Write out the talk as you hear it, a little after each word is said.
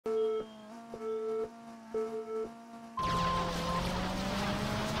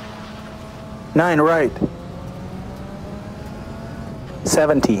9 right.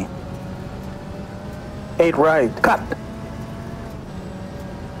 70. 8 right. Cut.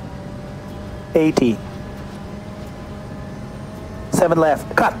 80. 7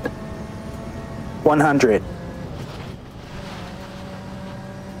 left. Cut. 100.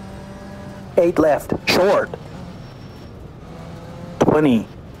 8 left. Short. 20.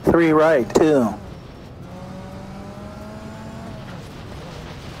 3 right. 2.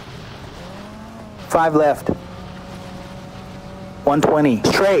 5 left. 120.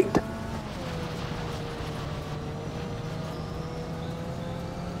 Straight.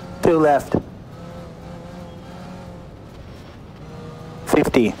 2 left.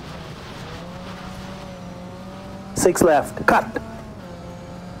 50. 6 left. Cut.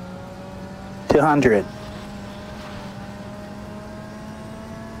 200.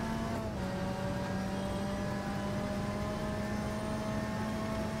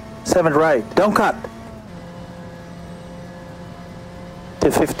 7 right. Don't cut.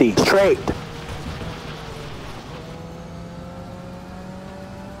 250. Straight.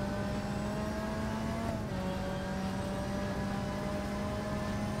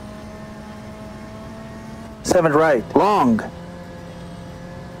 7 right. Long.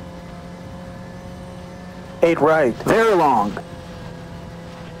 8 right. Very long.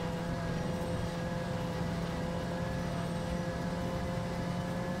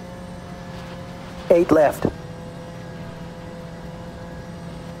 8 left.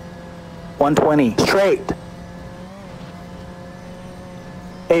 120. Straight.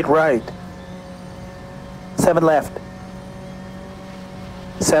 8 right. 7 left.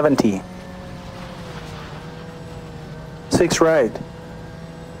 70. 6 right.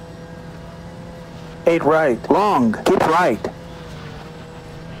 8 right. Long. Keep right.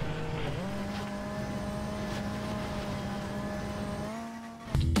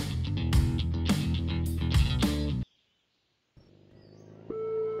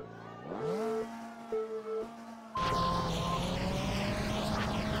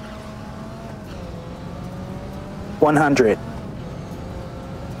 100.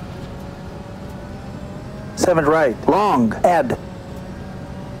 7 right. Long. Add.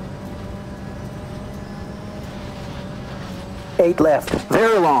 8 left.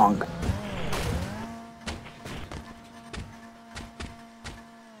 Very long.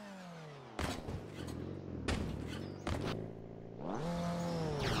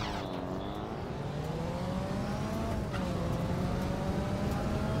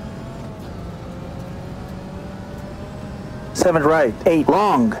 7 right. 8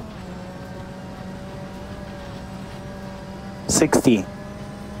 long. 60.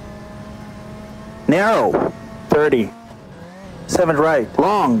 Narrow. 30. 7 right.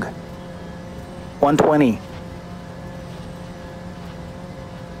 Long. 120.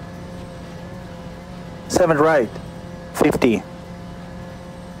 7 right. 50.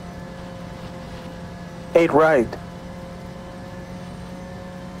 8 right.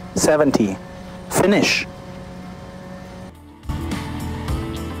 70. Finish.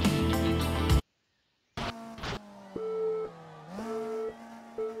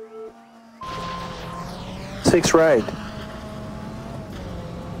 Six right.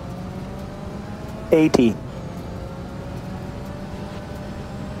 80.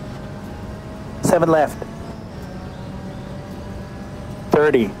 7 left.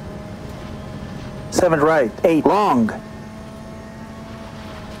 30. 7 right. 8 long.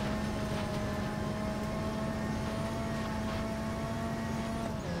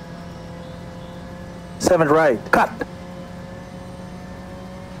 7 right. Cut.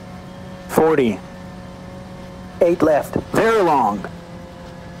 40. 8 left. Very long.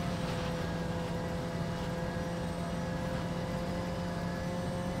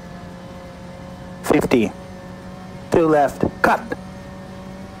 50. 2 left. Cut.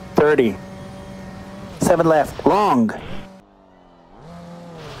 30. 7 left. Long.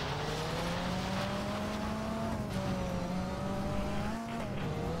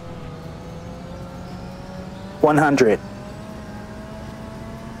 100.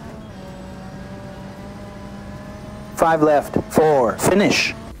 5 left. 4.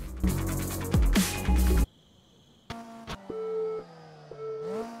 Finish.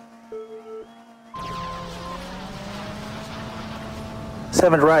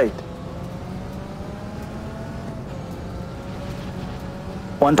 Seven right.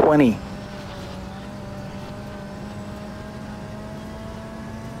 120.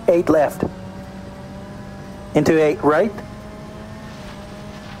 8 left. Into 8 right.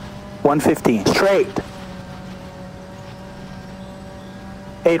 150. Straight.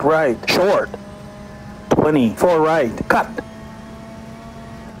 8 right. Short. 20. 4 right. Cut.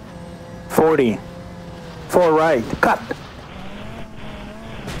 40. 4 right. Cut.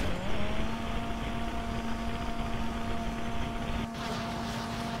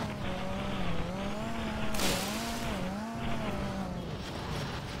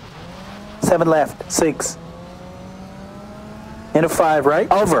 Seven left. 6. Into 5 right.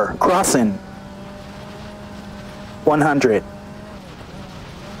 Over. Crossing. 100.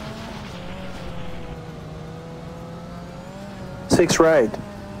 6 right.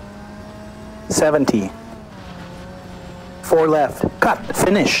 70. 4 left. Cut.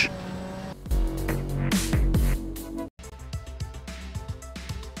 Finish.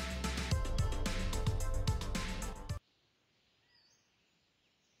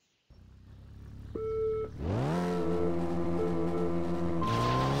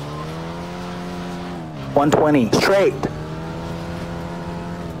 $120. Straight.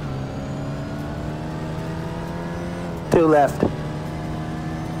 Two left.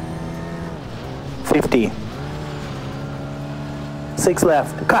 50. 6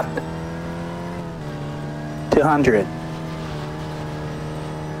 left. Cut. 200.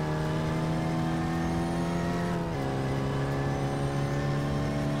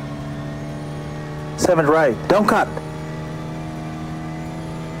 Seven right. Don't cut.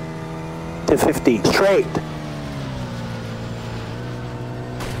 250. Straight.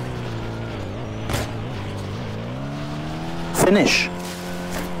 Finish.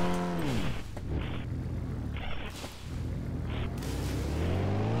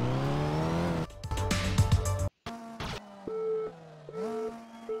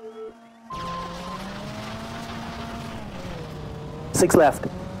 Six left.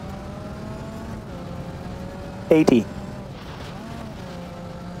 80.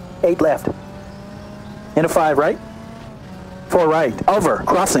 8 left. Into 5 right. 4 right. Over.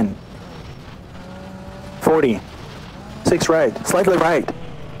 Crossing. 40. 6 right. Slightly right.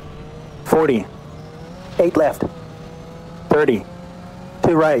 40. 8 left. 30.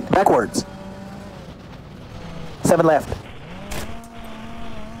 2 right. Backwards. 7 left.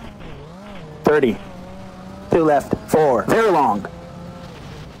 30. 2 left. 4. Very long.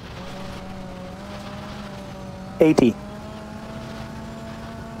 80.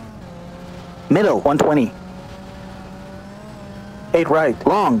 Middle. 120. 8 right.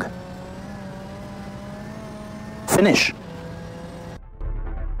 Long. Finish.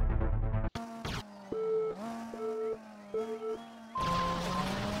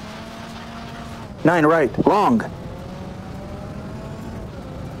 Nine right. Long.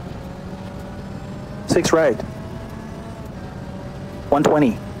 6 right.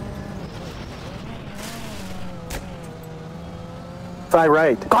 120. 5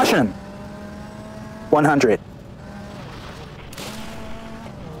 right. Caution. 100.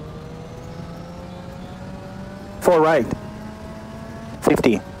 4 right.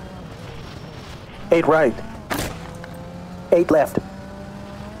 50. 8 right. 8 left.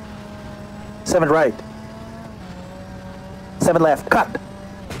 7 right. 7 left. Cut.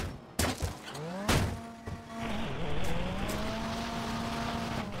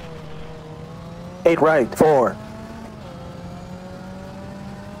 8 right. 4.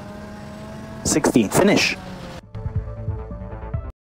 60. Finish.